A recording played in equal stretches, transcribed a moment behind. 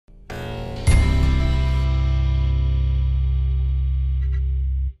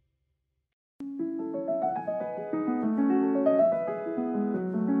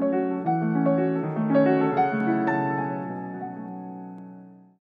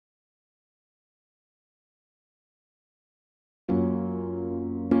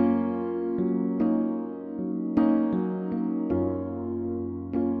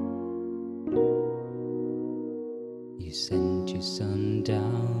You sent your son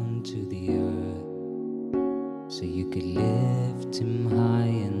down to the earth so you could lift him high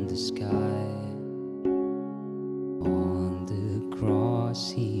in the sky. On the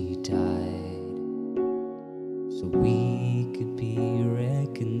cross he died so we could be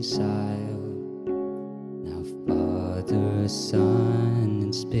reconciled. Now Father, Son,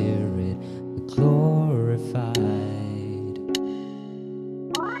 and Spirit are glorified.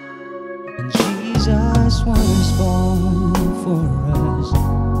 And Jesus was born for us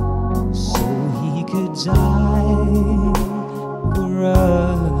so he could die for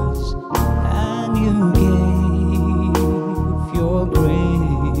us. And you gave your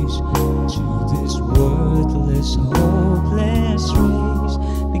grace to this worthless, hopeless race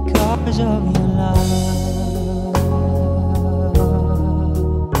because of your love.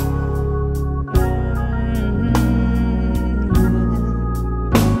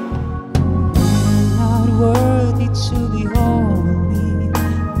 To be holy,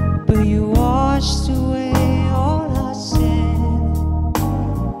 but you washed away all our sin.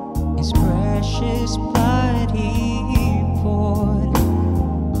 His precious blood he poured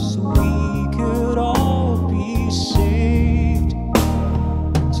so we could all be saved.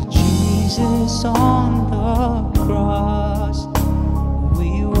 To Jesus on the cross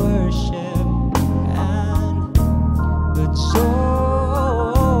we worship and adore.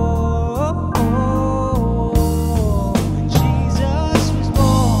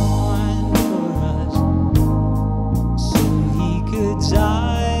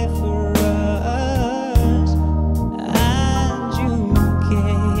 Die for us, and you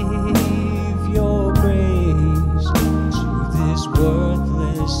gave your grace to this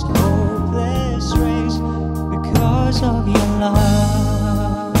worthless, hopeless race because of your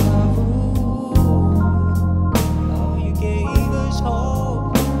love. Oh, you gave us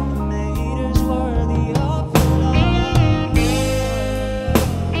hope and made us worthy of your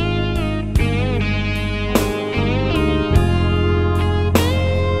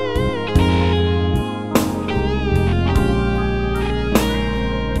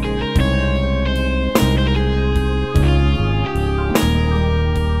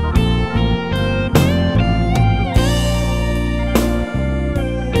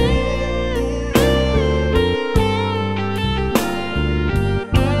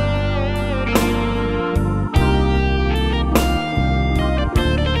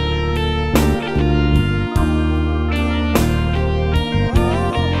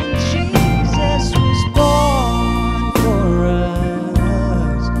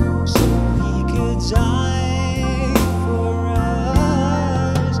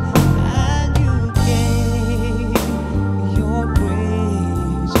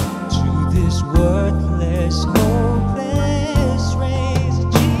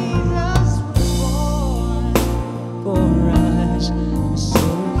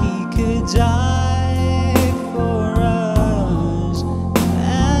die for us,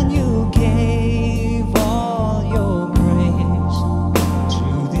 and you gave all your grace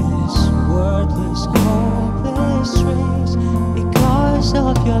to this worthless, hopeless race because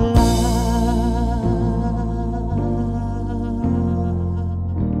of your love.